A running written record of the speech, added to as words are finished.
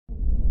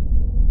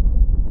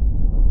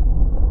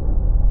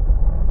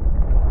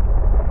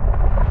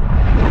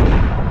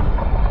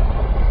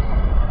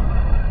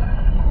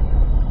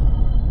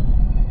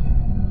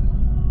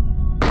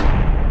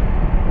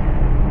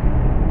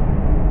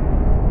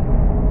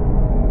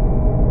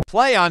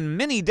Play on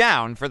mini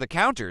down for the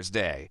counters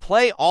day.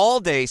 Play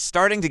all day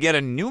starting to get a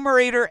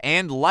numerator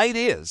and light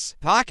is.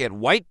 Pocket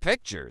white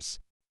pictures.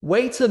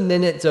 Wait a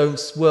minute, don't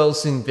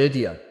swirlsing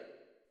video.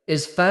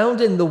 Is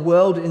found in the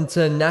World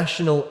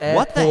International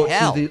What the Airport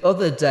hell? the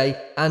other day,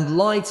 and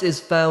light is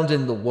found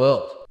in the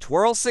world.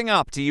 Twirlsing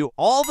up to you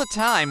all the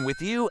time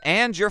with you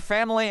and your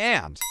family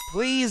and.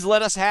 Please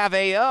let us have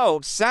a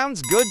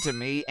sounds good to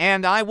me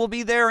and I will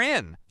be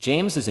therein.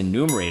 James is a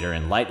numerator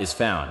and light is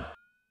found.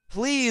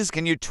 Please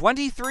can you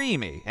 23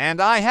 me and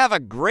I have a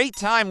great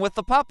time with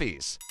the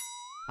puppies.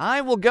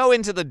 I will go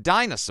into the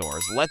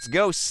dinosaurs. Let's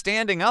go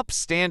standing up,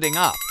 standing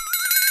up.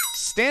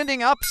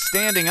 Standing up,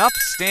 standing up,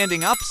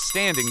 standing up,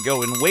 standing,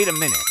 go and wait a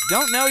minute.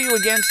 Don't know you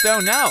against oh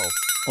no.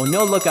 Oh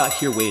no, look out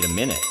here, wait a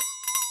minute.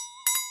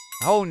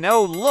 Oh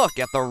no, look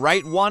at the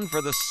right one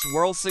for the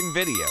swirlsing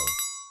video.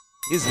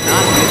 Is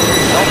not with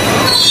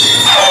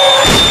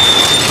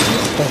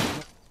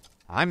yourself.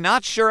 I'm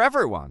not sure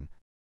everyone.